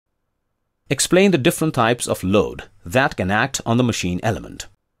Explain the different types of load that can act on the machine element.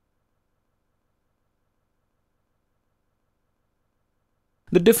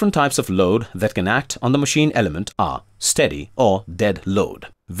 The different types of load that can act on the machine element are steady or dead load,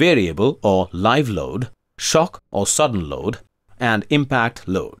 variable or live load, shock or sudden load, and impact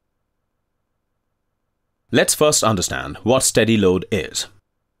load. Let's first understand what steady load is.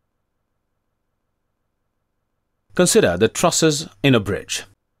 Consider the trusses in a bridge.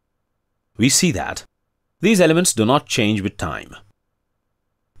 We see that these elements do not change with time.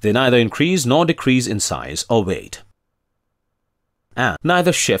 They neither increase nor decrease in size or weight, and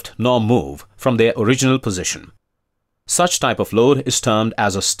neither shift nor move from their original position. Such type of load is termed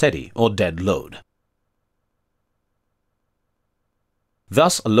as a steady or dead load.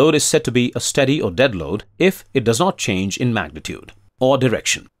 Thus, a load is said to be a steady or dead load if it does not change in magnitude or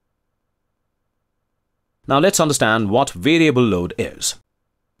direction. Now let's understand what variable load is.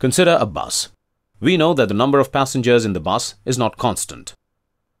 Consider a bus. We know that the number of passengers in the bus is not constant.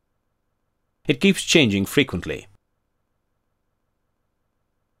 It keeps changing frequently.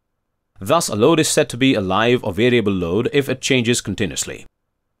 Thus, a load is said to be a live or variable load if it changes continuously.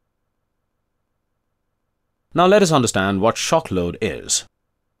 Now let us understand what shock load is.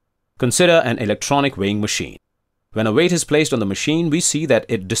 Consider an electronic weighing machine. When a weight is placed on the machine, we see that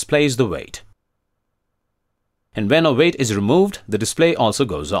it displays the weight. And when a weight is removed, the display also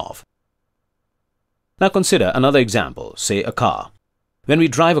goes off. Now consider another example, say a car. When we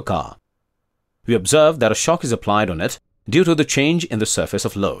drive a car, we observe that a shock is applied on it due to the change in the surface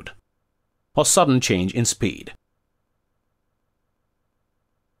of load, or sudden change in speed.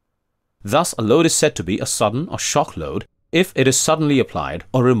 Thus, a load is said to be a sudden or shock load if it is suddenly applied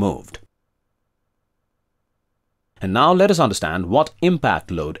or removed. And now let us understand what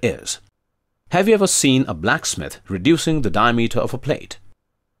impact load is. Have you ever seen a blacksmith reducing the diameter of a plate?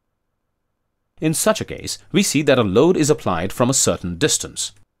 In such a case, we see that a load is applied from a certain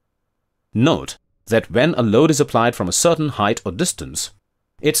distance. Note that when a load is applied from a certain height or distance,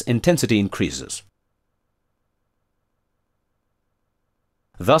 its intensity increases.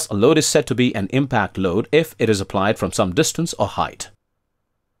 Thus, a load is said to be an impact load if it is applied from some distance or height.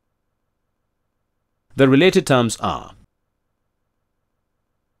 The related terms are